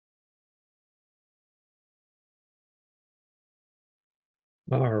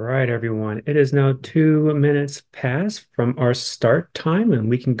All right, everyone. It is now 2 minutes past from our start time, and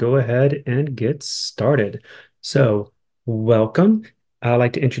we can go ahead and get started. So, welcome. I'd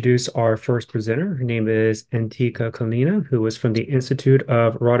like to introduce our first presenter. Her name is Antika Kalina, who is from the Institute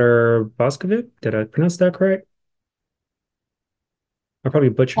of Roder Boskovic. Did I pronounce that correct? I probably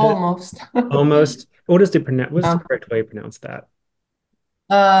butchered it. Almost. Almost. What's the Uh, correct way to pronounce that?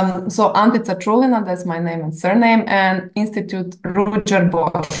 so Antica Trulina, that's my name and surname, and Institute Ruđer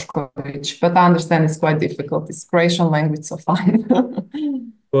Bošković. But I understand it's quite difficult. It's Croatian language, so fine.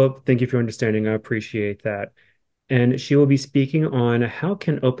 Well, thank you for understanding. I appreciate that. And she will be speaking on how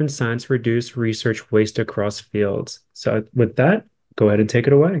can open science reduce research waste across fields. So with that, go ahead and take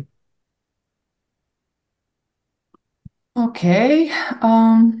it away. Okay.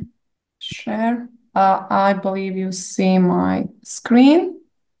 Share. I believe you see my screen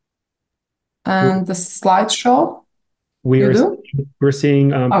and the slideshow. We You are do? we're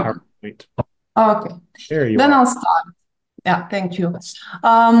seeing Okay. PowerPoint. Okay. There you Then are. I'll start. Yeah, thank you.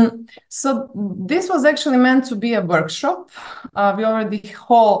 So this was actually meant to be a workshop. We already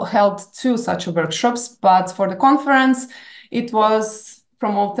held two such workshops, but for the conference, it was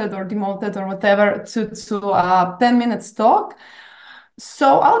promoted or demoted or whatever to a 10 minutes talk.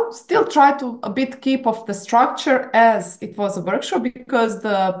 So I'll still try to a bit keep of the structure as it was a workshop because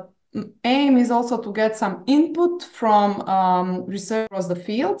the aim is also to get some input from research across the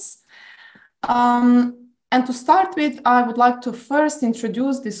fields. And to start with, I would like to first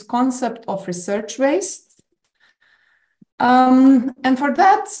introduce this concept of research waste. And for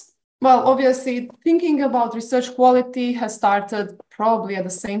that, well, obviously, thinking about research quality has started probably at the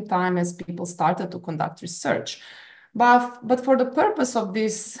same time as people started to conduct research. But for the purpose of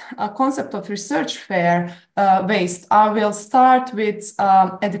this concept of research waste, I will start with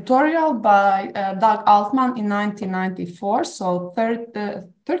editorial by Doug Altman in 1994, so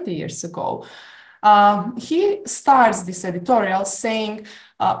 30 years ago. He starts this editorial saying,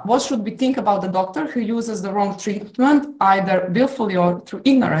 what should we think about the doctor who uses the wrong treatment, either willfully or through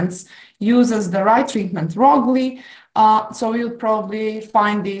ignorance, uses the right treatment wrongly? So you'll probably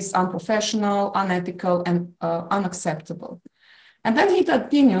find this unprofessional, unethical, and unacceptable. And then he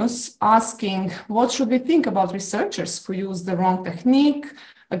continues asking, what should we think about researchers who use the wrong technique,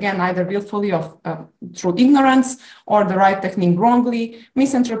 again, either willfully or through ignorance, or the right technique wrongly,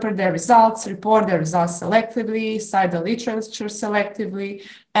 misinterpret their results, report their results selectively, cite the literature selectively,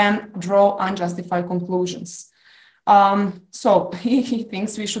 and draw unjustified conclusions. So he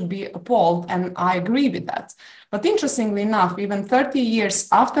thinks we should be appalled, and I agree with that. But interestingly enough, even 30 years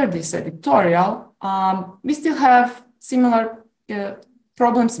after this editorial, we still have similar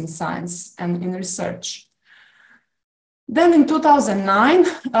problems in science and in research. Then in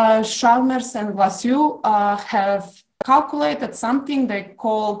 2009, Chalmers and Glacieux have calculated something they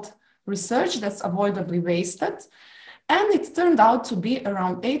called research that's avoidably wasted. And it turned out to be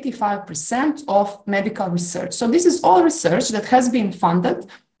around 85% of medical research. So this is all research that has been funded,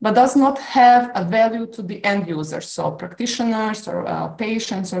 but does not have a value to the end user, so practitioners or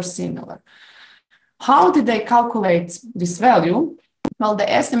patients or similar. How did they calculate this value? Well, they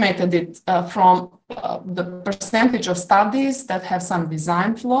estimated it from the percentage of studies that have some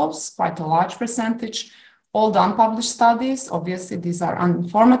design flaws, quite a large percentage, all the unpublished studies, obviously these are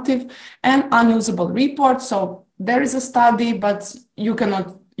uninformative, and unusable reports. So there is a study, but you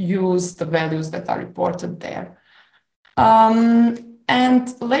cannot use the values that are reported there.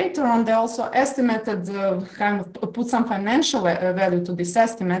 And later on, they also estimated, put some financial value to this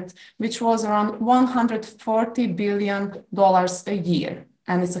estimate, which was around $140 billion a year.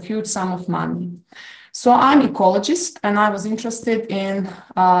 And it's a huge sum of money. So I'm ecologist, and I was interested in,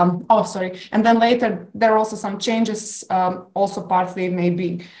 and then later there are also some changes, also partly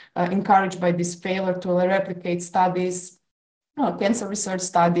maybe encouraged by this failure to replicate studies, cancer research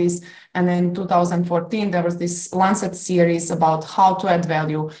studies. And then in 2014, there was this Lancet series about how to add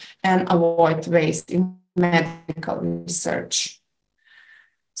value and avoid waste in medical research.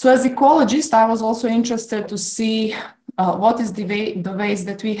 So as ecologist, I was also interested to see what is the waste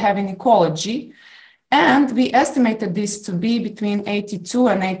that we have in ecology. And we estimated this to be between 82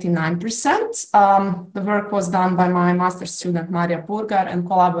 and 89%. The work was done by my master's student, Maria Purgar, and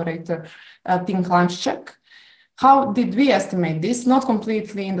collaborator, Tim Klanšček. How did we estimate this? Not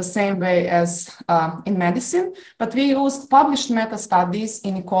completely in the same way as in medicine, but we used published meta-studies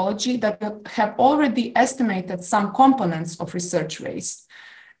in ecology that have already estimated some components of research waste.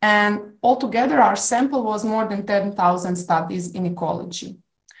 And altogether, our sample was more than 10,000 studies in ecology.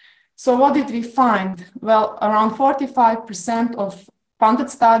 So what did we find? Well, around 45% of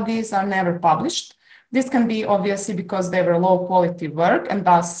funded studies are never published, This can be obviously because they were low quality work and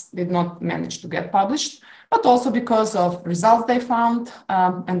thus did not manage to get published, but also because of results they found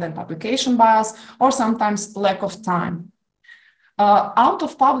and then publication bias, or sometimes lack of time. Out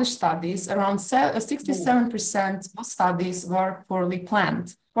of published studies, around 67% of studies were poorly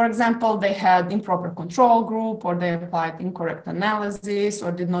planned. For example, they had improper control group, or they applied incorrect analysis,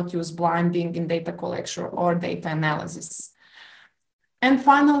 or did not use blinding in data collection or data analysis. And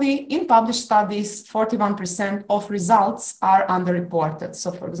finally, in published studies, 41% of results are underreported.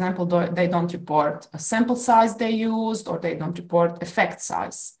 So for example, they don't report a sample size they used, or they don't report effect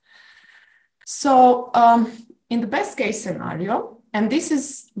size. So in the best case scenario, and this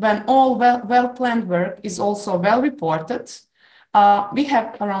is when all well-planned work is also well reported, we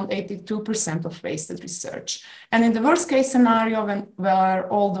have around 82% of wasted research. And in the worst case scenario, where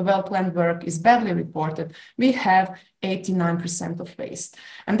all the well-planned work is badly reported, we have 89% of waste.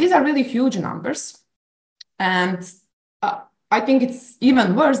 And these are really huge numbers. And I think it's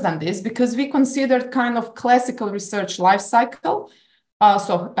even worse than this, because we considered kind of classical research life cycle.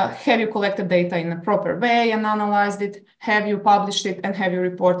 Have you collected data in a proper way and analyzed it? Have you published it? And have you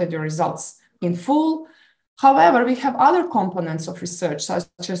reported your results in full? However, we have other components of research,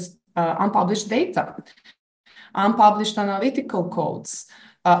 such as unpublished data, unpublished analytical codes,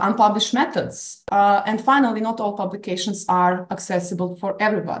 unpublished methods. And finally, not all publications are accessible for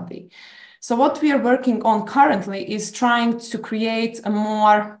everybody. So what we are working on currently is trying to create a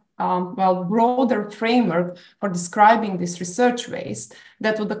more broader framework for describing this research waste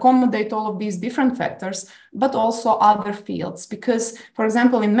that would accommodate all of these different factors, but also other fields. Because, for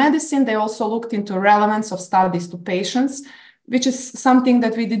example, in medicine, they also looked into relevance of studies to patients, which is something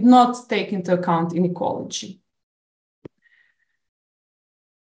that we did not take into account in ecology.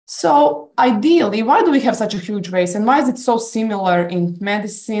 So ideally, why do we have such a huge waste, and why is it so similar in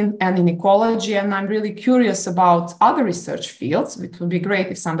medicine and in ecology? And I'm really curious about other research fields. It would be great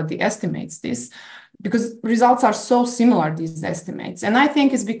if somebody estimates this, because results are so similar, these estimates. And I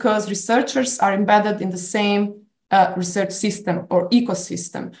think it's because researchers are embedded in the same research system or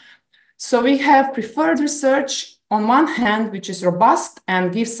ecosystem. So we have preferred research on one hand, which is robust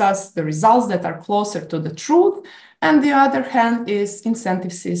and gives us the results that are closer to the truth. And the other hand is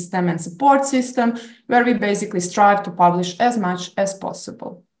incentive system and support system, where we basically strive to publish as much as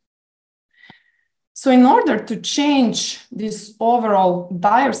possible. So in order to change this overall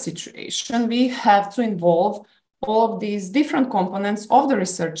dire situation, we have to involve all of these different components of the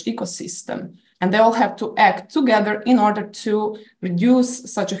research ecosystem, and they all have to act together in order to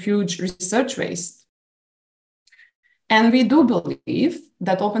reduce such a huge research waste. And we do believe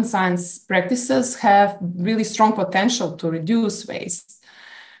that open science practices have really strong potential to reduce waste.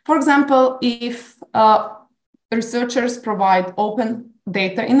 For example, if researchers provide open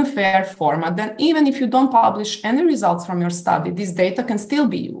data in a fair format, then even if you don't publish any results from your study, this data can still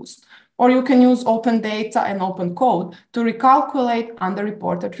be used. Or you can use open data and open code to recalculate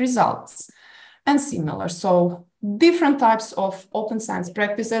underreported results and similar. So different types of open science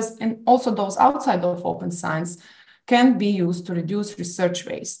practices, and also those outside of open science, can be used to reduce research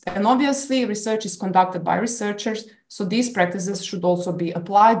waste. And obviously, research is conducted by researchers, so these practices should also be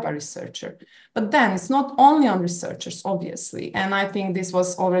applied by researchers. But then it's not only on researchers, obviously, and I think this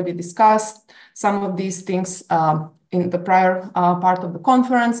was already discussed, some of these things in the prior part of the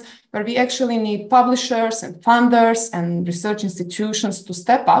conference, where we actually need publishers and funders and research institutions to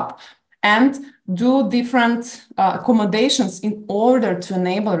step up and do different accommodations in order to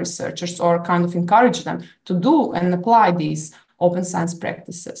enable researchers, or kind of encourage them to do and apply these open science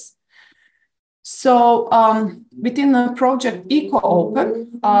practices. So within the project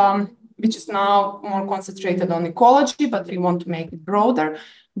EcoOpen, which is now more concentrated on ecology, but we want to make it broader,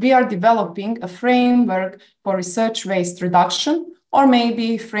 we are developing a framework for research waste reduction, or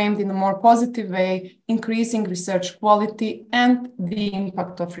maybe framed in a more positive way, increasing research quality and the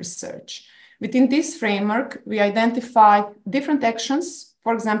impact of research. Within this framework, we identify different actions,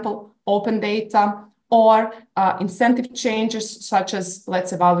 for example, open data, or incentive changes, such as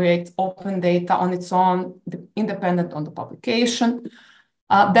let's evaluate open data on its own, independent on the publication.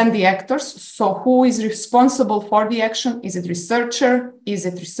 Then the actors, so who is responsible for the action? Is it researcher? Is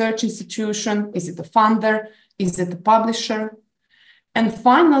it research institution? Is it the funder? Is it the publisher? And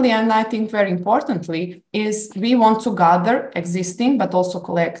finally, and I think very importantly, is we want to gather existing, but also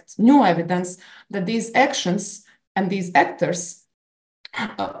collect new evidence that these actions and these actors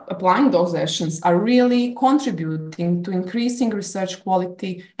applying those actions are really contributing to increasing research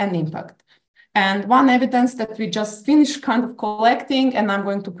quality and impact. And one evidence that we just finished kind of collecting, and I'm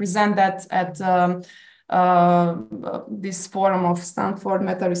going to present that at this forum of Stanford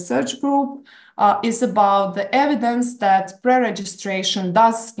Meta Research Group, is about the evidence that pre-registration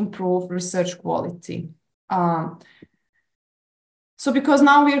does improve research quality. So because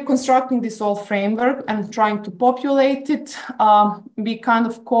now we are constructing this whole framework and trying to populate it, we kind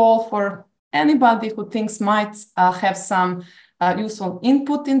of call for anybody who thinks might have some useful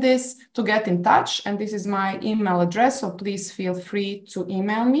input in this to get in touch. And this is my email address, so please feel free to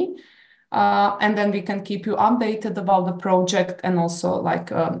email me. And then we can keep you updated about the project and also like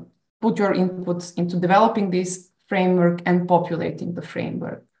put your inputs into developing this framework and populating the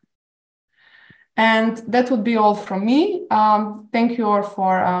framework. And that would be all from me. Thank you all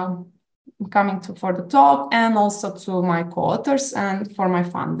for coming for the talk, and also to my co-authors and for my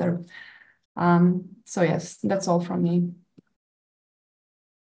funder. So yes, that's all from me.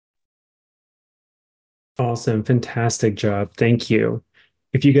 Awesome. Fantastic job. Thank you.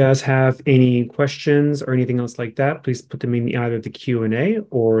 If you guys have any questions or anything else like that, please put them in either the Q&A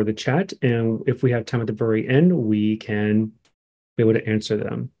or the chat. And if we have time at the very end, we can be able to answer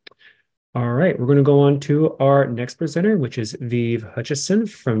them. All right, we're going to go on to our next presenter, which is Viv Hutchison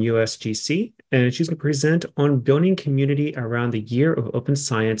from USGC, and she's going to present on building community around the Year of Open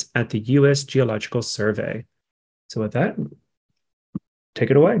Science at the U.S. Geological Survey. So with that, take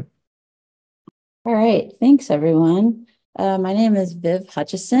it away. All right, thanks everyone. My name is Viv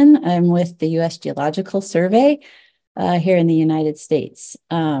Hutchison. I'm with the U.S. Geological Survey here in the United States.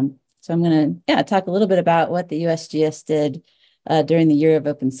 So I'm going to talk a little bit about what the USGS did during the Year of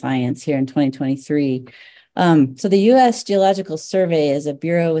Open Science here in 2023. So the U.S. Geological Survey is a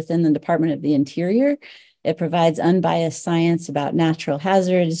bureau within the Department of the Interior. It provides unbiased science about natural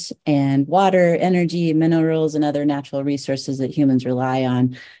hazards and water, energy, minerals, and other natural resources that humans rely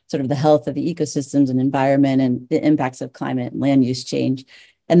on, sort of the health of the ecosystems and environment and the impacts of climate and land use change.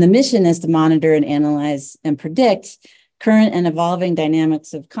 And the mission is to monitor and analyze and predict current and evolving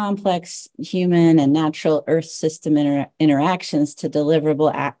dynamics of complex human and natural Earth system interactions to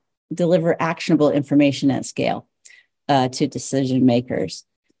deliver actionable information at scale to decision makers.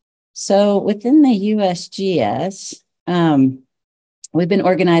 So within the USGS, we've been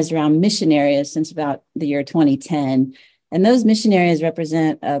organized around mission areas since about the year 2010. And those mission areas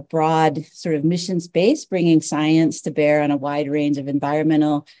represent a broad sort of mission space, bringing science to bear on a wide range of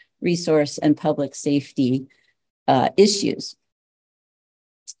environmental, resource, and public safety issues.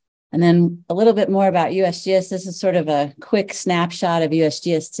 And then a little bit more about USGS. This is sort of a quick snapshot of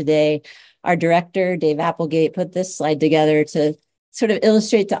USGS today. Our director, Dave Applegate, put this slide together to sort of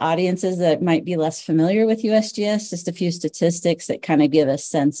illustrate to audiences that might be less familiar with USGS, just a few statistics that kind of give a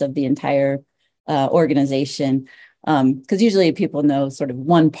sense of the entire organization. Because usually people know sort of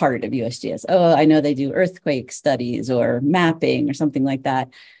one part of USGS. Oh, I know they do earthquake studies or mapping or something like that.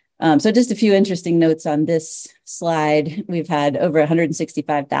 So just a few interesting notes on this slide. We've had over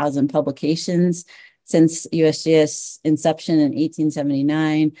 165,000 publications since USGS inception in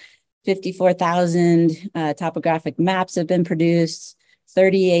 1879. 54,000 topographic maps have been produced.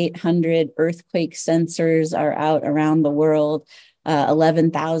 3,800 earthquake sensors are out around the world.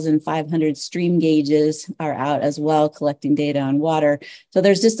 11,500 stream gauges are out as well, collecting data on water. So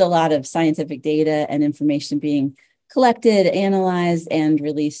there's just a lot of scientific data and information being collected, analyzed, and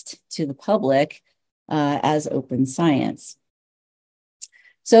released to the public as open science.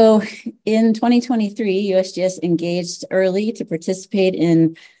 So in 2023, USGS engaged early to participate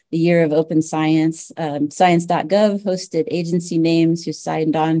in the Year of Open Science. Science.gov hosted agency names who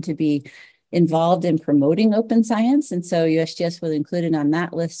signed on to be involved in promoting open science. And so USGS was included on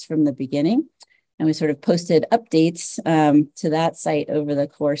that list from the beginning. And we sort of posted updates to that site over the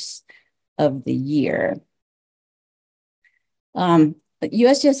course of the year. But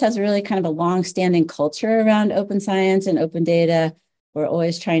USGS has really kind of a long-standing culture around open science and open data. We're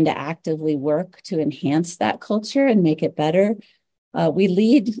always trying to actively work to enhance that culture and make it better. We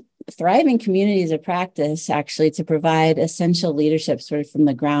lead thriving communities of practice, actually, to provide essential leadership sort of from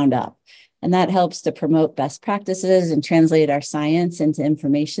the ground up. And that helps to promote best practices and translate our science into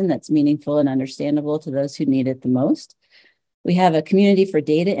information that's meaningful and understandable to those who need it the most. We have a community for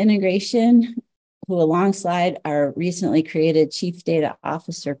data integration, who alongside our recently created Chief Data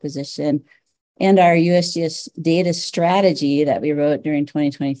Officer position and our USGS data strategy that we wrote during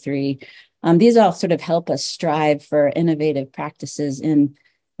 2023, these all sort of help us strive for innovative practices in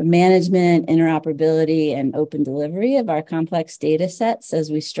the management, interoperability, and open delivery of our complex data sets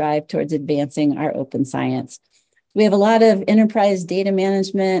as we strive towards advancing our open science. We have a lot of enterprise data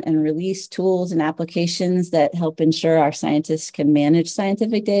management and release tools and applications that help ensure our scientists can manage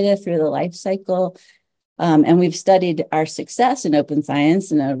scientific data through the life cycle. And we've studied our success in open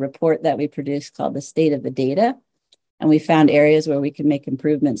science in a report that we produced called The State of the Data. And we found areas where we can make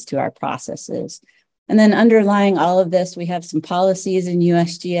improvements to our processes. And then underlying all of this, we have some policies in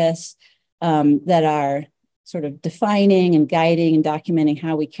USGS that are sort of defining and guiding and documenting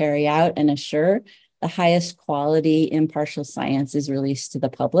how we carry out and assure the highest quality impartial science is released to the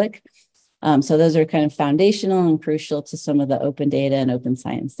public. So those are kind of foundational and crucial to some of the open data and open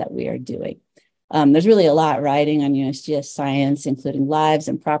science that we are doing. There's really a lot riding on USGS science, including lives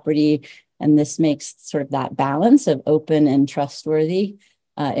and property, and this makes sort of that balance of open and trustworthy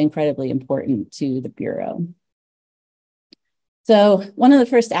incredibly important to the Bureau. So one of the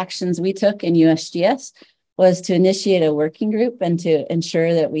first actions we took in USGS was to initiate a working group and to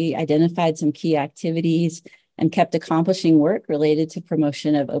ensure that we identified some key activities and kept accomplishing work related to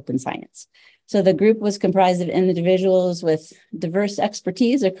promotion of open science. So the group was comprised of individuals with diverse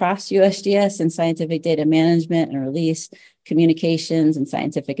expertise across USGS in scientific data management and release, communications, and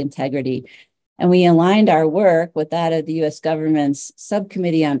scientific integrity. And we aligned our work with that of the US government's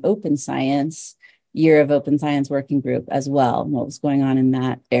Subcommittee on Open Science, Year of Open Science Working Group as well, and what was going on in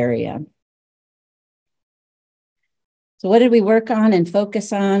that area. So what did we work on and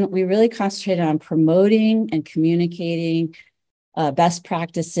focus on? We really concentrated on promoting and communicating best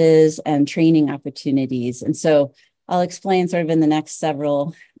practices and training opportunities. And so I'll explain sort of in the next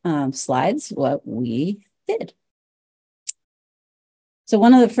several slides what we did. So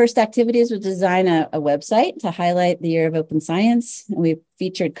one of the first activities was design a website to highlight the Year of Open Science. And we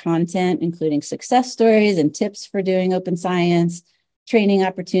featured content, including success stories and tips for doing open science, training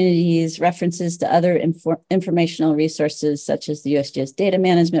opportunities, references to other informational resources, such as the USGS data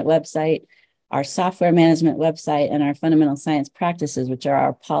management website, our software management website, and our fundamental science practices, which are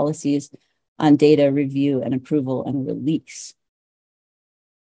our policies on data review and approval and release.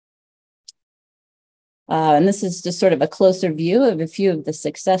 And this is just sort of a closer view of a few of the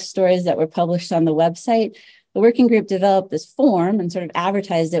success stories that were published on the website. The working group developed this form and sort of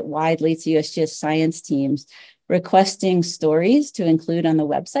advertised it widely to USGS science teams, requesting stories to include on the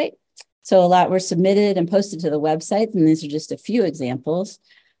website. So a lot were submitted and posted to the website, and these are just a few examples.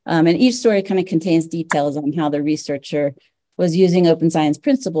 And each story kind of contains details on how the researcher was using open science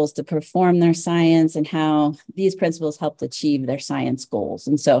principles to perform their science and how these principles helped achieve their science goals.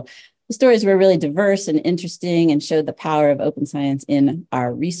 And so the stories were really diverse and interesting and showed the power of open science in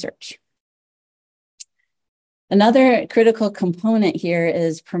our research. Another critical component here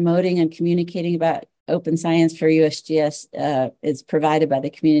is promoting and communicating about open science for USGS is provided by the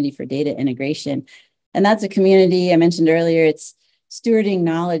Community for Data Integration. And that's a community I mentioned earlier. It's stewarding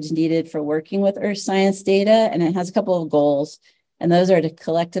knowledge needed for working with earth science data. And it has a couple of goals. And those are to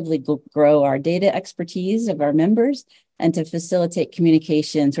collectively grow our data expertise of our members and to facilitate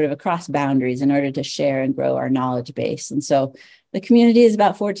communication sort of across boundaries in order to share and grow our knowledge base. And so the community is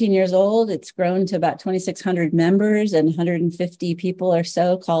about 14 years old. It's grown to about 2,600 members, and 150 people or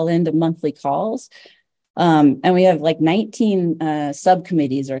so call into monthly calls. And we have like 19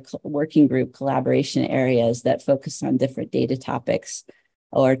 subcommittees or working group collaboration areas that focus on different data topics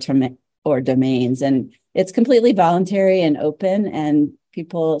or domains. And it's completely voluntary and open, and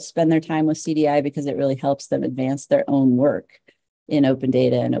people spend their time with CDI because it really helps them advance their own work in open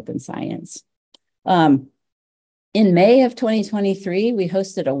data and open science. In May of 2023, we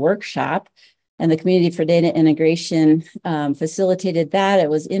hosted a workshop, and the Community for Data Integration facilitated that. It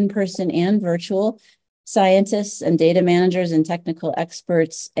was in-person and virtual. Scientists and data managers and technical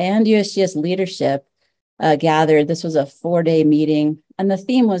experts and USGS leadership gathered. This was a 4-day meeting, and the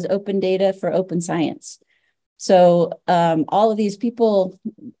theme was open data for open science. So all of these people,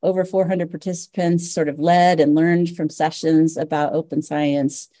 over 400 participants, sort of led and learned from sessions about open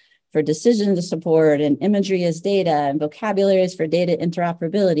science for decision support and imagery as data and vocabularies for data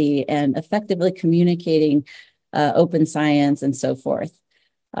interoperability and effectively communicating open science and so forth.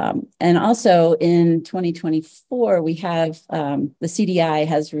 And also in 2024, we have the CDI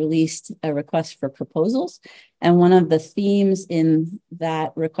has released a request for proposals. And one of the themes in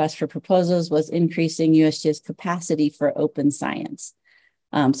that request for proposals was increasing USGS capacity for open science.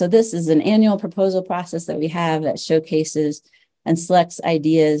 So this is an annual proposal process that we have that showcases and selects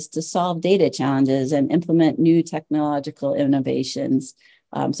ideas to solve data challenges and implement new technological innovations.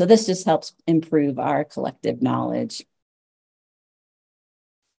 So this just helps improve our collective knowledge.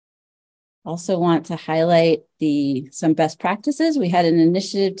 Also want to highlight some best practices. We had an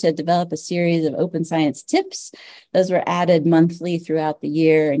initiative to develop a series of open science tips. Those were added monthly throughout the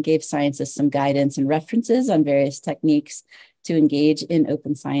year and gave scientists some guidance and references on various techniques to engage in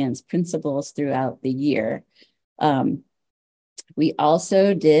open science principles throughout the year. We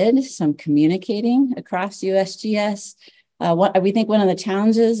also did some communicating across USGS. We think one of the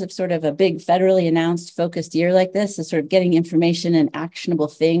challenges of sort of a big federally announced focused year like this is sort of getting information and actionable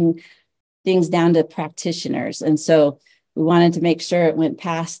things down to practitioners. And so we wanted to make sure it went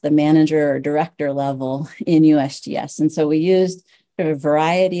past the manager or director level in USGS. And so we used a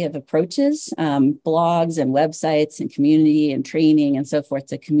variety of approaches, blogs and websites and community and training and so forth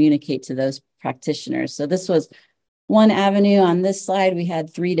to communicate to those practitioners. So this was one avenue. On this slide, we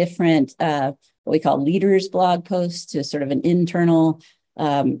had 3 different, what we call leaders blog posts to sort of an internal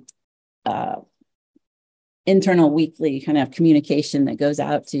weekly kind of communication that goes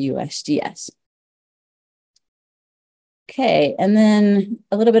out to USGS. Okay, and then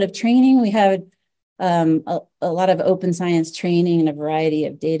a little bit of training. We had a lot of open science training and a variety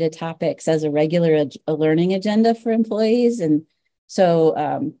of data topics as a regular learning agenda for employees. And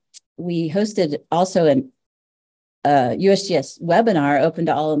so we hosted also an USGS webinar open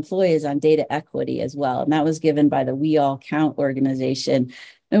to all employees on data equity as well. And that was given by the We All Count organization.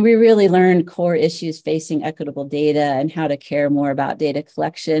 And we really learned core issues facing equitable data and how to care more about data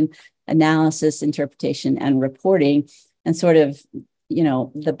collection, analysis, interpretation, and reporting, and sort of, you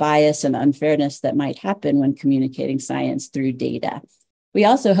know, the bias and unfairness that might happen when communicating science through data. We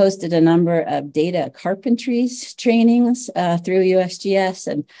also hosted a number of data carpentry trainings through USGS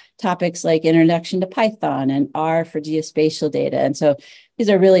and topics like Introduction to Python and R for geospatial data. And so these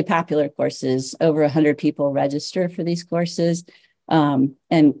are really popular courses. Over 100 people register for these courses and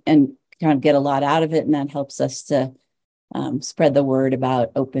kind of get a lot out of it. And that helps us to spread the word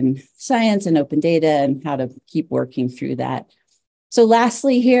about open science and open data and how to keep working through that. So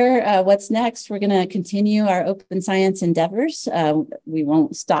lastly here, what's next? We're going to continue our open science endeavors. We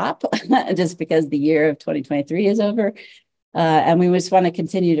won't stop just because the year of 2023 is over. And we just want to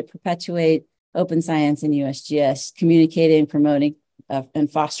continue to perpetuate open science in USGS, communicating, promoting,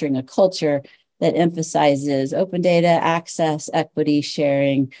 and fostering a culture that emphasizes open data, access, equity,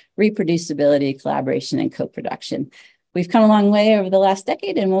 sharing, reproducibility, collaboration, and co-production. We've come a long way over the last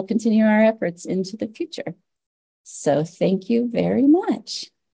decade, and we'll continue our efforts into the future. So thank you very much.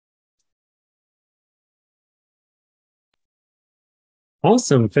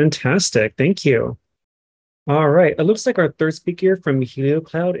 Awesome. Fantastic. Thank you. All right. It looks like our third speaker from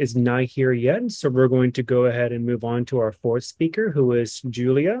HelioCloud is not here yet. So we're going to go ahead and move on to our fourth speaker, who is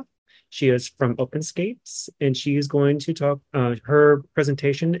Julia. She is from OpenScapes, and she's going to talk, her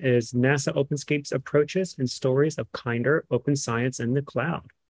presentation is NASA OpenScapes Approaches and Stories of Kinder Open Science in the Cloud.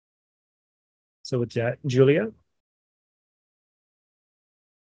 So with that, Julia.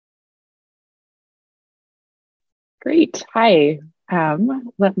 Great. Hi.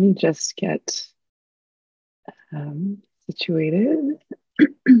 Let me just get situated.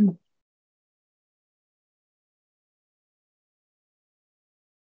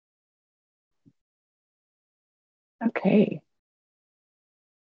 Okay.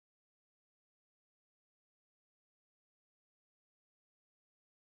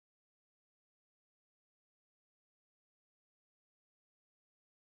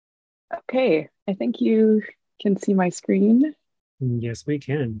 Okay, I think you can see my screen. Yes, we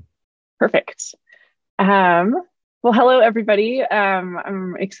can. Perfect. Well, hello, everybody.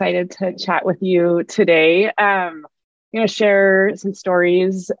 I'm excited to chat with you today. I'm going to share some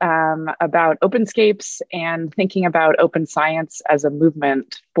stories about OpenScapes and thinking about open science as a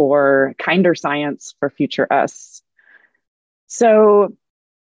movement for kinder science for future us. So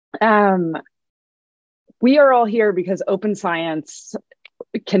we are all here because open science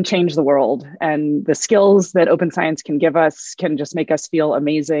can change the world, and the skills that open science can give us can just make us feel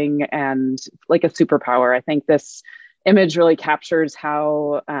amazing and like a superpower. I think this image really captures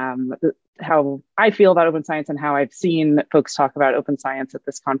how I feel about open science and how I've seen folks talk about open science at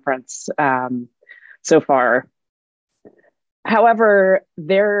this conference so far. However,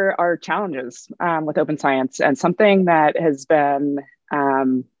 there are challenges with open science, and something that has been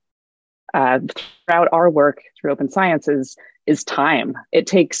throughout our work through open science is time. It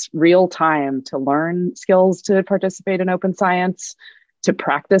takes real time to learn skills to participate in open science, to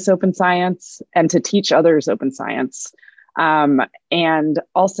practice open science, and to teach others open science. And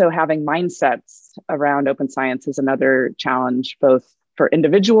also having mindsets around open science is another challenge, both for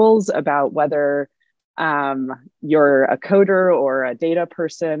individuals about whether you're a coder or a data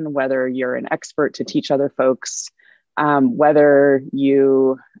person, whether you're an expert to teach other folks, whether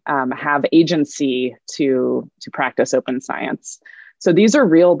you have agency to practice open science. So these are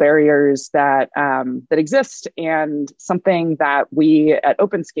real barriers that exist, and something that we at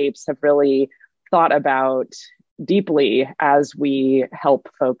OpenScapes have really thought about deeply as we help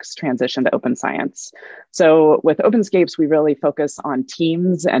folks transition to open science. So with Openscapes, we really focus on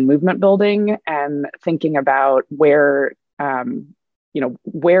teams and movement building and thinking about where,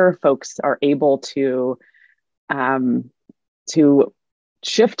 where folks are able to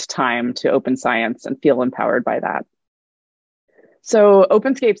shift time to open science and feel empowered by that. So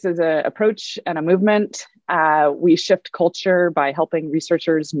Openscapes is an approach and a movement. We shift culture by helping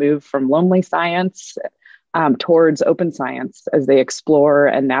researchers move from lonely science towards open science as they explore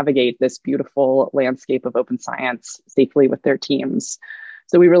and navigate this beautiful landscape of open science safely with their teams.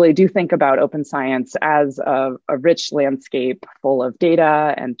 So we really do think about open science as a rich landscape full of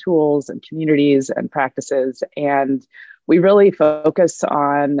data and tools and communities and practices. And we really focus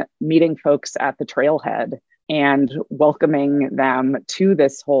on meeting folks at the trailhead and welcoming them to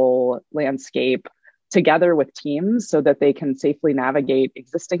this whole landscape together with teams so that they can safely navigate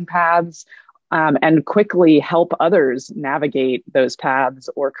existing paths and quickly help others navigate those paths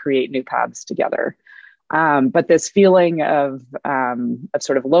or create new paths together. But this feeling of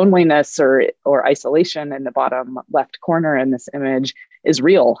sort of loneliness or isolation in the bottom left corner in this image is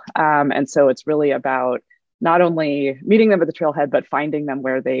real. And so it's really about not only meeting them at the trailhead, but finding them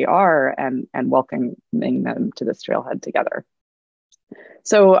where they are and welcoming them to this trailhead together.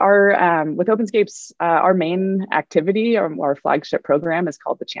 So with Openscapes, our main activity, our flagship program is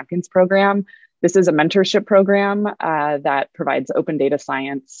called the Champions Program. This is a mentorship program that provides open data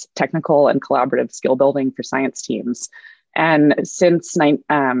science, technical and collaborative skill building for science teams. And since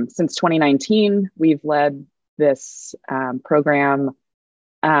 2019, we've led this program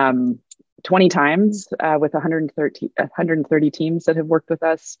 20 times with 130 teams that have worked with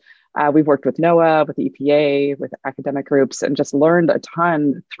us. We've worked with NOAA, with the EPA, with academic groups, and just learned a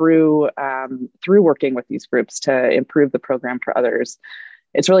ton through working with these groups to improve the program for others.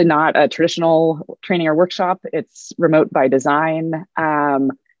 It's really not a traditional training or workshop. It's remote by design.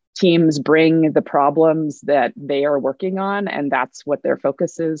 Teams bring the problems that they are working on, and that's what their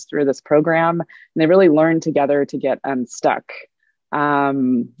focus is through this program. And they really learn together to get unstuck.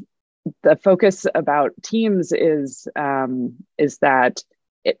 The focus about teams is that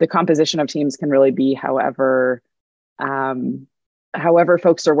the composition of teams can really be however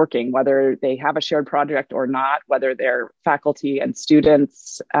folks are working, whether they have a shared project or not, whether they're faculty and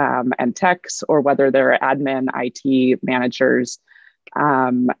students and techs, or whether they're admin, IT managers,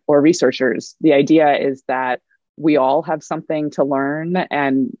 or researchers. The idea is that we all have something to learn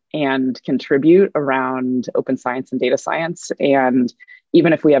and contribute around open science and data science. And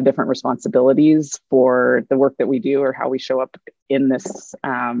even if we have different responsibilities for the work that we do or how we show up in this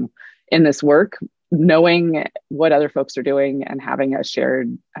work, knowing what other folks are doing and having a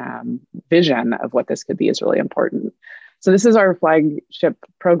shared vision of what this could be is really important. So this is our flagship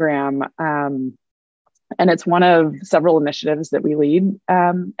program. And it's one of several initiatives that we lead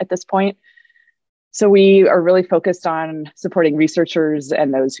at this point. So we are really focused on supporting researchers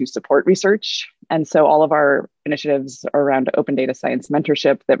and those who support research. And so all of our initiatives are around open data science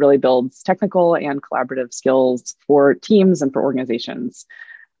mentorship that really builds technical and collaborative skills for teams and for organizations.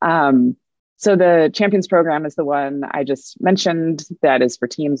 So the Champions program is the one I just mentioned that is for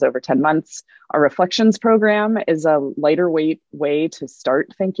teams over 10 months. Our Reflections program is a lighter weight way to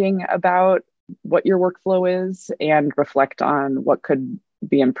start thinking about what your workflow is and reflect on what could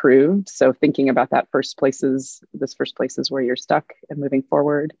be improved. So thinking about this first places where you're stuck and moving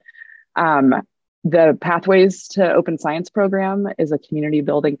forward. The Pathways to Open Science program is a community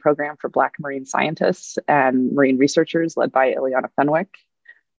building program for Black marine scientists and marine researchers led by Ileana Fenwick.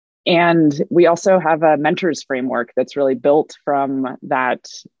 And we also have a mentors framework that's really built from that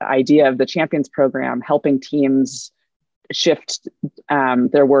idea of the Champions program, helping teams shift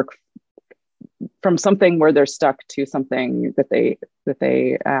their work from something where they're stuck to something that they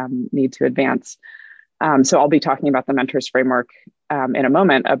need to advance. So I'll be talking about the mentors framework in a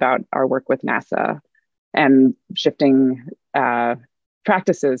moment about our work with NASA and shifting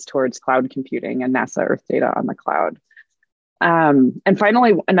practices towards cloud computing and NASA Earth data on the cloud. And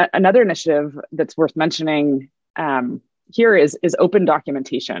finally, another initiative that's worth mentioning here is open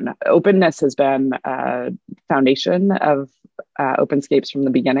documentation. Openness has been a foundation of Openscapes from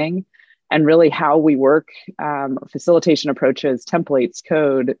the beginning, and really how we work, facilitation approaches, templates,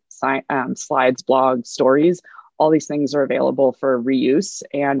 code, slides, blogs, stories, all these things are available for reuse.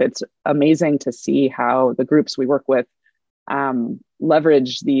 And it's amazing to see how the groups we work with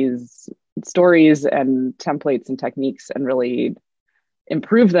leverage these stories and templates and techniques and really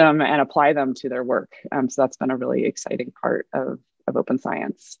improve them and apply them to their work. So that's been a really exciting part of open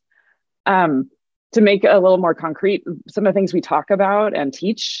science. To make it a little more concrete, some of the things we talk about and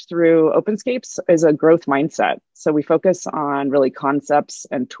teach through Openscapes is a growth mindset. So we focus on really concepts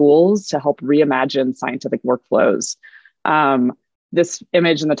and tools to help reimagine scientific workflows. This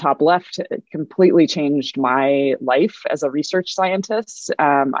image in the top left completely changed my life as a research scientist.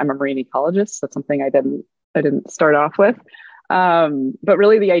 I'm a marine ecologist. That's something I didn't start off with. But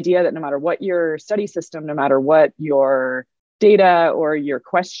really the idea that no matter what your study system, no matter what your data or your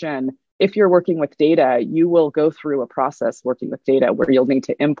question, if you're working with data, you will go through a process working with data where you'll need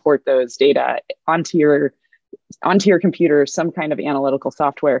to import those data onto your computer, some kind of analytical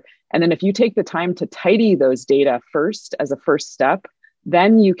software. And then if you take the time to tidy those data first as a first step,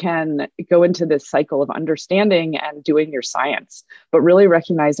 then you can go into this cycle of understanding and doing your science, but really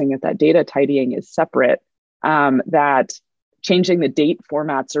recognizing that that data tidying is separate, that changing the date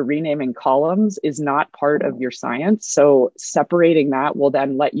formats or renaming columns is not part of your science. So separating that will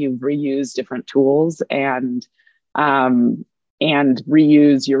then let you reuse different tools and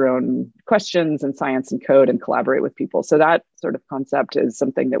reuse your own questions and science and code and collaborate with people. So that sort of concept is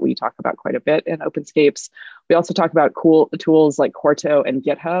something that we talk about quite a bit in Openscapes. We also talk about cool tools like Quarto and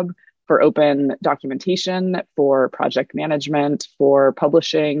GitHub for open documentation, for project management, for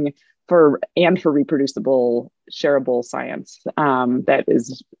publishing, for reproducible, shareable science that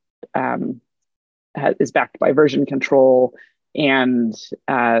is backed by version control and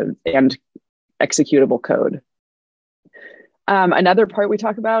executable code. Another part we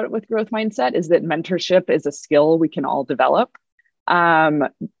talk about with growth mindset is that mentorship is a skill we can all develop.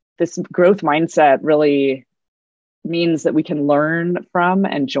 This growth mindset really means that we can learn from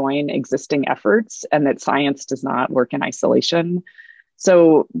and join existing efforts, and that science does not work in isolation.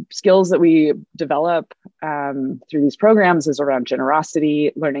 So skills that we develop through these programs is around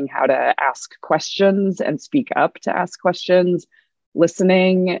generosity, learning how to ask questions and speak up to ask questions,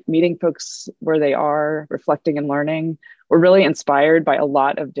 listening, meeting folks where they are, reflecting and learning. We're really inspired by a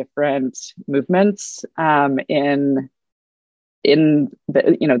lot of different movements in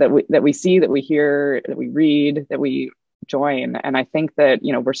the, that we see, that we hear, that we read, that we join. And I think that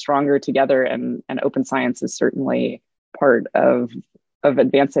we're stronger together, and open science is certainly part of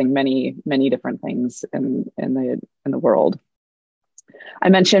advancing many different things in the world. I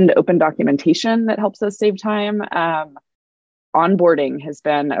mentioned open documentation that helps us save time. Onboarding has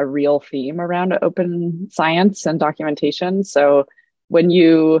been a real theme around open science and documentation. So when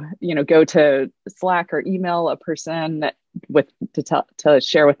you go to Slack or email a person to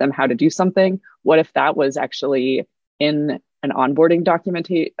share with them how to do something, what if that was actually in an onboarding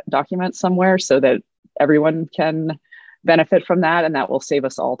document somewhere, so that everyone can benefit from that, and that will save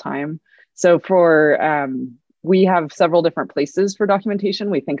us all time. So we have several different places for documentation.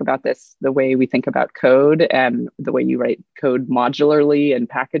 We think about this the way we think about code, and the way you write code modularly in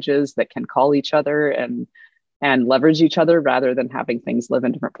packages that can call each other and leverage each other, rather than having things live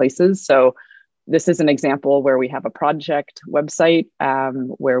in different places. So this is an example where we have a project website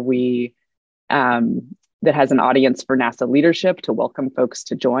where we that has an audience for NASA leadership to welcome folks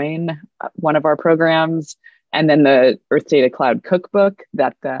to join one of our programs. And then the Earth Data Cloud cookbook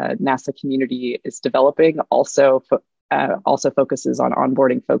that the NASA community is developing also focuses on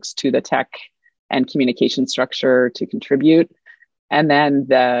onboarding folks to the tech and communication structure to contribute. And then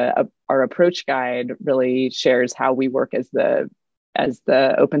our approach guide really shares how we work as the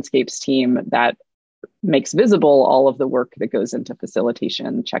Openscapes team that makes visible all of the work that goes into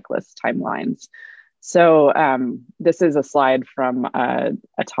facilitation, checklists, timelines. So this is a slide from a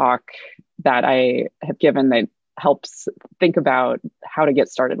talk that I have given that helps think about how to get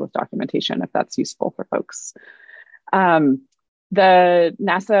started with documentation, if that's useful for folks. The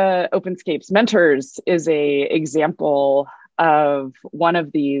NASA Openscapes Mentors is an example of one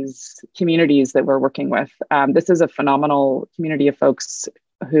of these communities that we're working with. This is a phenomenal community of folks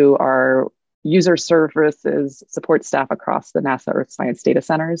who are user services support staff across the NASA Earth Science data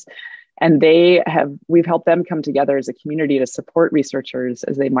centers. And we've helped them come together as a community to support researchers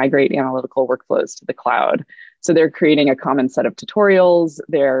as they migrate analytical workflows to the cloud. So they're creating a common set of tutorials.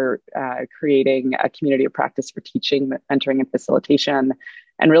 They're creating a community of practice for teaching, mentoring, and facilitation.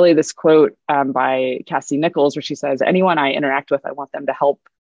 And really this quote by Cassie Nichols, where she says, anyone I interact with, I want them to help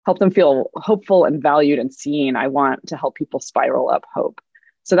them feel hopeful and valued and seen. I want to help people spiral up hope.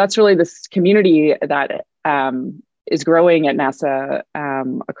 So that's really this community that is growing at NASA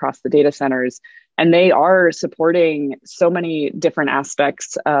across the data centers. And they are supporting so many different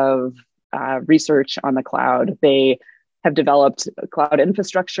aspects of research on the cloud. They have developed cloud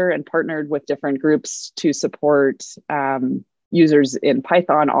infrastructure and partnered with different groups to support users in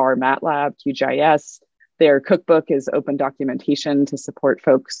Python, R, MATLAB, QGIS. Their cookbook is open documentation to support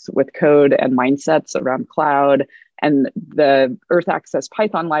folks with code and mindsets around cloud. And the Earth Access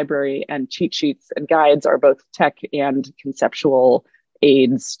Python library and cheat sheets and guides are both tech and conceptual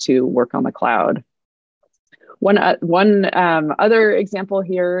aids to work on the cloud. One other example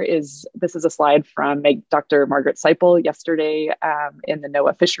here is, this is a slide from Dr. Margaret Seipel yesterday in the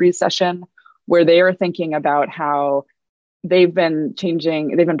NOAA fisheries session, where they are thinking about how they've been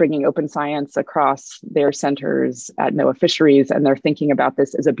bringing open science across their centers at NOAA fisheries, and they're thinking about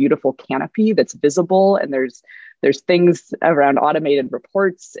this as a beautiful canopy that's visible. And there's things around automated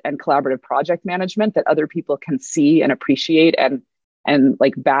reports and collaborative project management that other people can see and appreciate and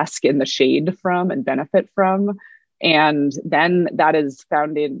like bask in the shade from and benefit from. And then that is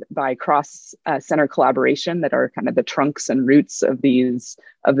founded by cross center collaboration that are kind of the trunks and roots of this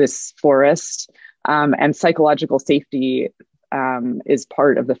forest. And psychological safety is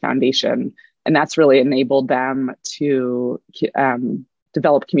part of the foundation. And that's really enabled them to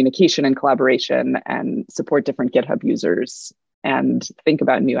develop communication and collaboration and support different GitHub users and think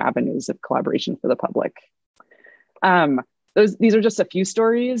about new avenues of collaboration for the public. These are just a few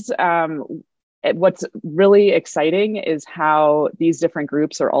stories. What's really exciting is how these different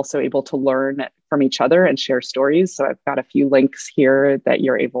groups are also able to learn from each other and share stories. So I've got a few links here that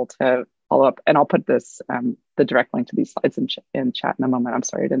you're able to follow up, and I'll put this the direct link to these slides in chat in a moment. I'm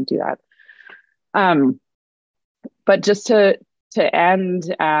sorry I didn't do that. But just to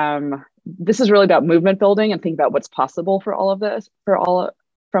end, this is really about movement building and think about what's possible for all of this,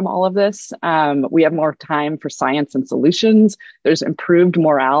 from all of this. We have more time for science and solutions. There's improved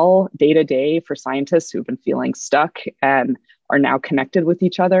morale day to day for scientists who've been feeling stuck and are now connected with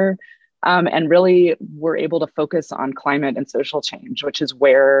each other. And really, we're able to focus on climate and social change, which is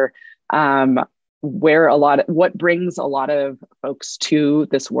where what brings a lot of folks to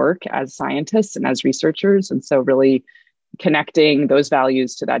this work as scientists and as researchers. And so really connecting those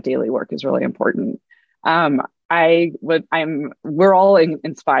values to that daily work is really important. We're all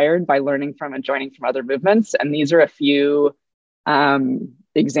inspired by learning from and joining from other movements. And these are a few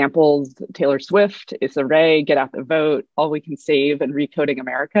examples: Taylor Swift, Issa Rae, Get Out the Vote, All We Can Save, and Recoding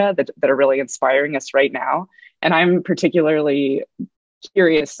America that are really inspiring us right now. And I'm particularly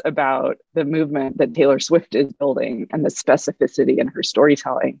curious about the movement that Taylor Swift is building and the specificity in her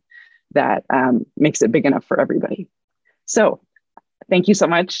storytelling that makes it big enough for everybody. So thank you so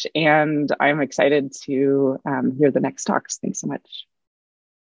much. And I'm excited to hear the next talks. Thanks so much.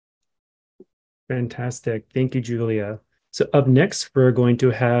 Fantastic. Thank you, Julia. So up next, we're going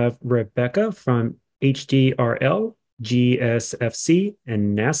to have Rebecca from HDRL, GSFC,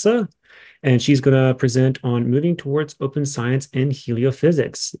 and NASA. And she's going to present on moving towards open science in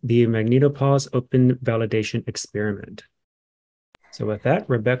heliophysics, the magnetopause open validation experiment. So with that,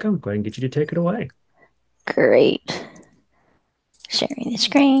 Rebecca, I'm going to get you to take it away. Great. Sharing the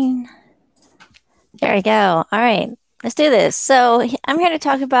screen. There we go. All right, let's do this. So I'm here to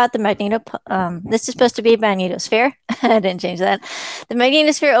talk about the this is supposed to be magnetosphere. I didn't change that. The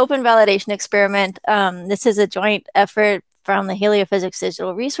magnetosphere open validation experiment. This is a joint effort from the Heliophysics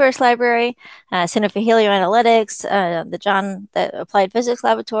Digital Resource Library, Center for Helioanalytics, the Applied Physics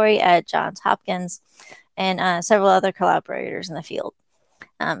Laboratory at Johns Hopkins, and several other collaborators in the field.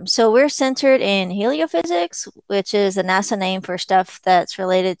 So we're centered in heliophysics, which is a NASA name for stuff that's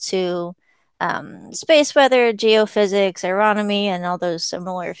related to space weather, geophysics, aeronomy, and all those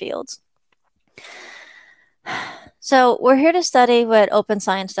similar fields. So we're here to study what open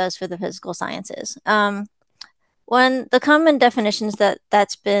science does for the physical sciences. One, the common definitions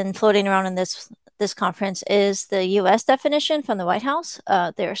that's been floating around in this conference is the U.S. definition from the White House.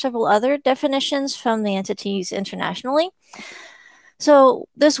 There are several other definitions from the entities internationally. So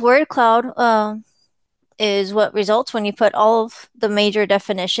this word cloud is what results when you put all of the major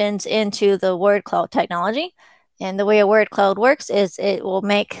definitions into the word cloud technology. And the way a word cloud works is it will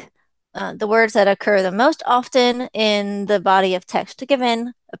make the words that occur the most often in the body of text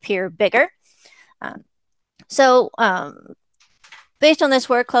given appear bigger. So based on this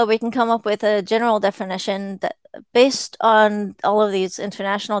word cloud, we can come up with a general definition that, based on all of these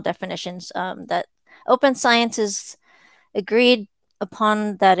international definitions, that open science is agreed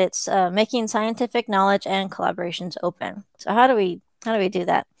upon that it's making scientific knowledge and collaborations open. So how do we do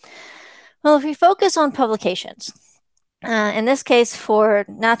that? Well, if we focus on publications, in this case for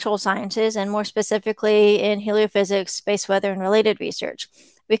natural sciences, and more specifically in heliophysics, space weather, and related research,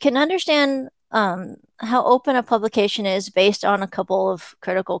 we can understand how open a publication is based on a couple of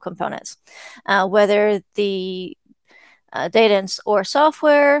critical components, whether the data or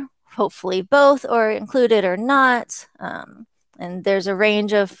software, hopefully both, or included or not. And there's a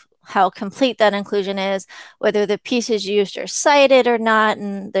range of how complete that inclusion is, whether the pieces used are cited or not.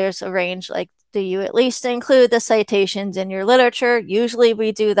 And there's a range like, do you at least include the citations in your literature? Usually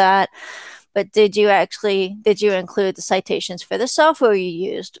we do that. But did you include the citations for the software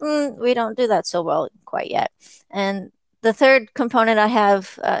you used? We don't do that so well quite yet. And the third component I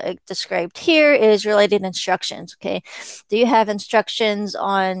have described here is related instructions. Okay, do you have instructions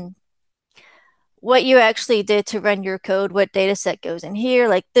on what you actually did to run your code, what data set goes in here,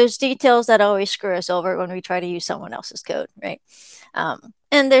 like those details that always screw us over when we try to use someone else's code, right?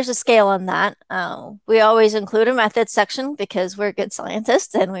 And there's a scale on that. We always include a methods section because we're good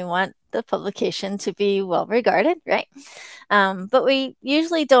scientists and we want the publication to be well regarded, right? But we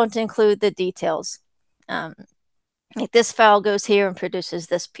usually don't include the details. Like this file goes here and produces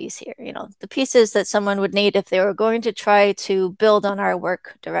this piece here, the pieces that someone would need if they were going to try to build on our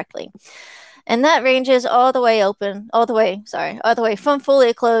work directly. And that ranges all the way from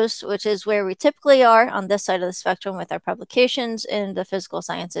fully closed, which is where we typically are on this side of the spectrum with our publications in the physical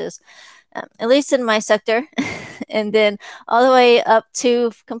sciences, at least in my sector, and then all the way up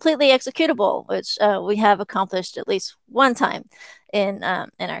to completely executable, which we have accomplished at least one time in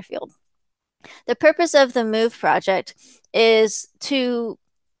our field. The purpose of the MOVE project is to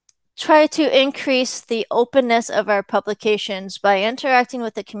try to increase the openness of our publications by interacting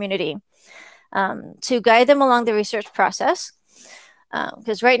with the community, to guide them along the research process.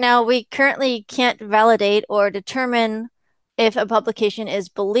 Because right now we currently can't validate or determine if a publication is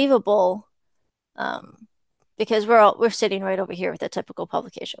believable, because we're sitting right over here with a typical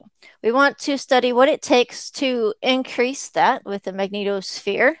publication. We want to study what it takes to increase that with the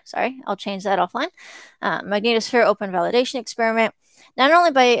magnetosphere. Sorry, I'll change that offline. Magnetosphere open validation experiment, not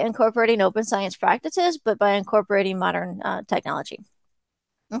only by incorporating open science practices, but by incorporating modern technology.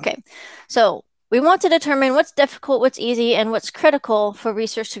 Okay, so we want to determine what's difficult, what's easy, and what's critical for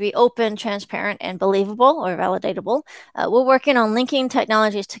research to be open, transparent, and believable or validatable. We're working on linking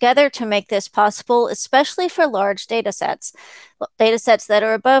technologies together to make this possible, especially for large data sets that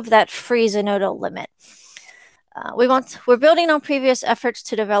are above that free Zenodo limit. We're building on previous efforts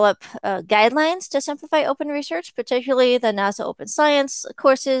to develop guidelines to simplify open research, particularly the NASA Open Science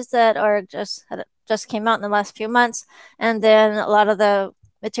courses that are just came out in the last few months, and then a lot of the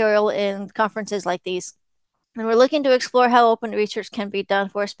material in conferences like these. And we're looking to explore how open research can be done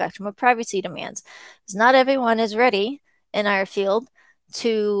for a spectrum of privacy demands, because not everyone is ready in our field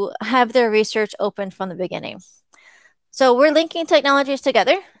to have their research open from the beginning. So we're linking technologies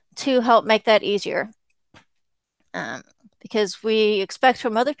together to help make that easier. Because we expect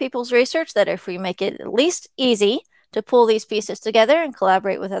from other people's research that if we make it at least easy to pull these pieces together and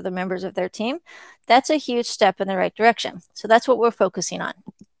collaborate with other members of their team, that's a huge step in the right direction. So that's what we're focusing on.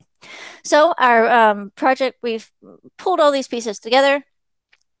 So our project, we've pulled all these pieces together.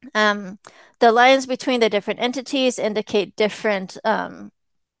 The lines between the different entities indicate different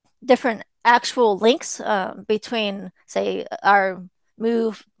actual links between, say, our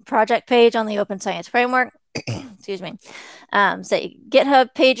MOVE project page on the Open Science Framework, excuse me, say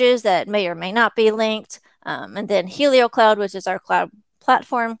GitHub pages that may or may not be linked, and then HelioCloud, which is our cloud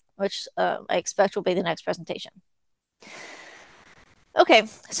platform, which I expect will be the next presentation. Okay,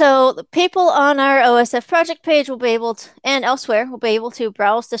 so the people on our OSF project page will be able to, and elsewhere, will be able to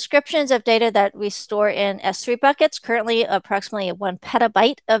browse descriptions of data that we store in S3 buckets, currently approximately 1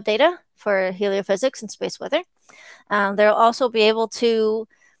 petabyte of data for heliophysics and space weather. They'll also be able to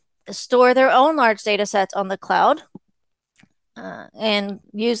store their own large data sets on the cloud, and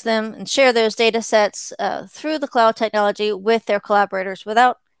use them and share those data sets through the cloud technology with their collaborators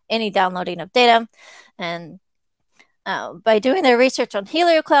without any downloading of data. And by doing their research on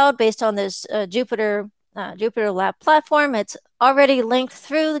HelioCloud based on this Jupyter Lab platform, it's already linked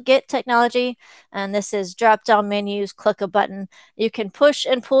through the Git technology. And this is drop-down menus, click a button. You can push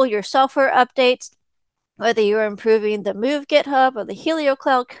and pull your software updates, whether you're improving the MOVE GitHub or the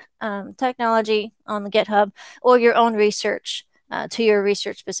HelioCloud technology on the GitHub, or your own research to your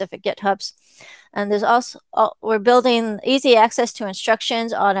research-specific GitHubs. And there's also, we're building easy access to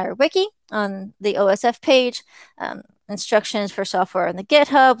instructions on our wiki on the OSF page, instructions for software on the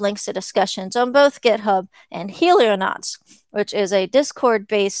GitHub, links to discussions on both GitHub and Helionauts, which is a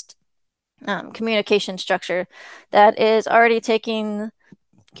Discord-based communication structure that is already taking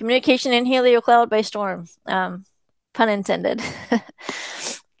communication in HelioCloud by storm, pun intended.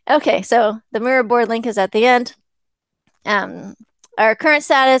 Okay, so the mirror board link is at the end. Our current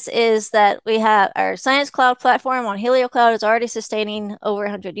status is that we have our Science Cloud platform on HelioCloud is already sustaining over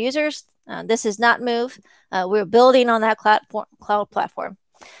 100 users. This is not MOVE. We're building on that cloud platform.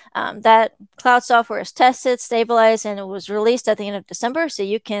 That cloud software is tested, stabilized, and it was released at the end of December. So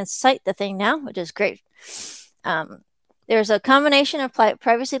you can cite the thing now, which is great. There's a combination of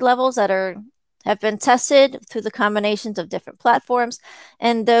privacy levels that have been tested through the combinations of different platforms.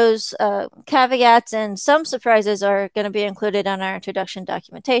 And those caveats and some surprises are going to be included on our introduction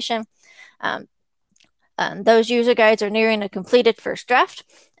documentation. Those user guides are nearing a completed first draft.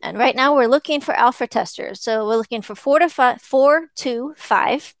 And right now we're looking for alpha testers. So we're looking for 4 to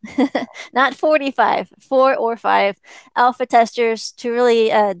 5, not 45, 4 or 5 alpha testers to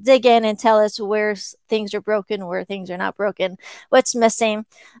really dig in and tell us where things are broken, where things are not broken, what's missing.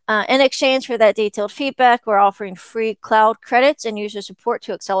 In exchange for that detailed feedback, we're offering free cloud credits and user support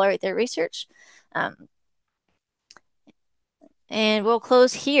to accelerate their research. And we'll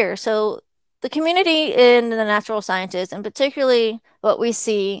close here. So the community in the natural sciences, and particularly what we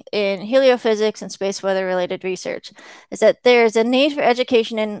see in heliophysics and space weather related research, is that there's a need for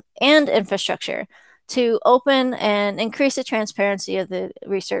education and infrastructure to open and increase the transparency of the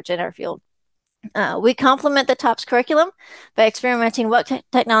research in our field. We complement the TOPS curriculum by experimenting what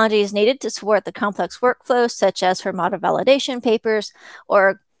technology is needed to support the complex workflows, such as for model validation papers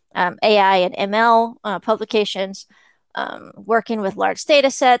or AI and ML publications, working with large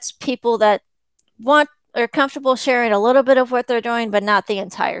data sets, people that are comfortable sharing a little bit of what they're doing, but not the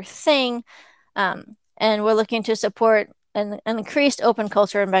entire thing. And we're looking to support an increased open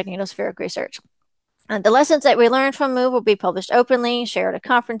culture in magnetospheric research. The lessons that we learned from MOVE will be published openly, shared at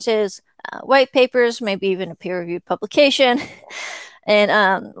conferences, white papers, maybe even a peer-reviewed publication,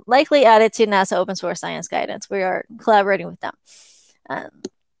 and likely added to NASA open source science guidance. We are collaborating with them.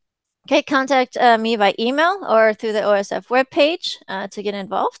 Okay, contact me by email or through the OSF webpage to get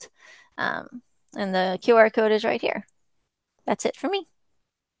involved. And the QR code is right here. That's it for me.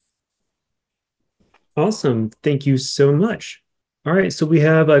 Awesome. Thank you so much. All right, so we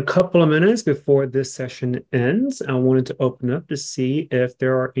have a couple of minutes before this session ends. I wanted to open up to see if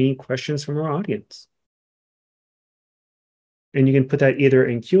there are any questions from our audience. And you can put that either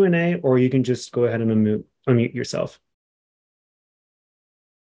in Q&A or you can just go ahead and unmute yourself.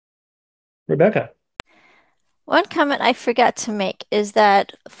 Rebecca. One comment I forgot to make is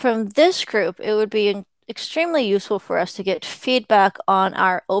that from this group, it would be extremely useful for us to get feedback on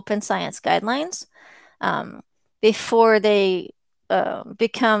our open science guidelines before they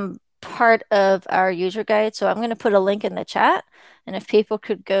become part of our user guide. So I'm going to put a link in the chat. And if people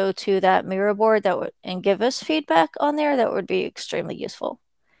could go to that Miro board and give us feedback on there, that would be extremely useful.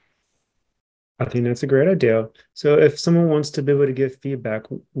 I think that's a great idea. So if someone wants to be able to give feedback,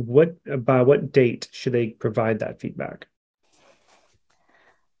 by what date should they provide that feedback?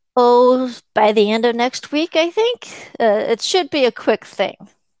 Oh, by the end of next week, I think. It should be a quick thing.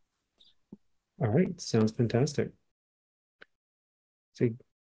 All right, sounds fantastic. So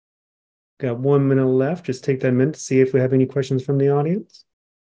got 1 minute left. Just take that minute to see if we have any questions from the audience.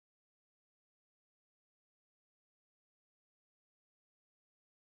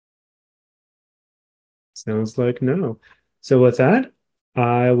 Sounds like no. So with that,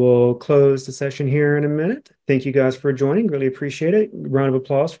 I will close the session here in a minute. Thank you guys for joining. Really appreciate it. Round of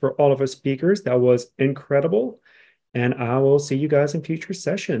applause for all of our speakers. That was incredible. And I will see you guys in future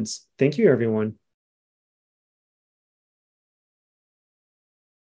sessions. Thank you, everyone.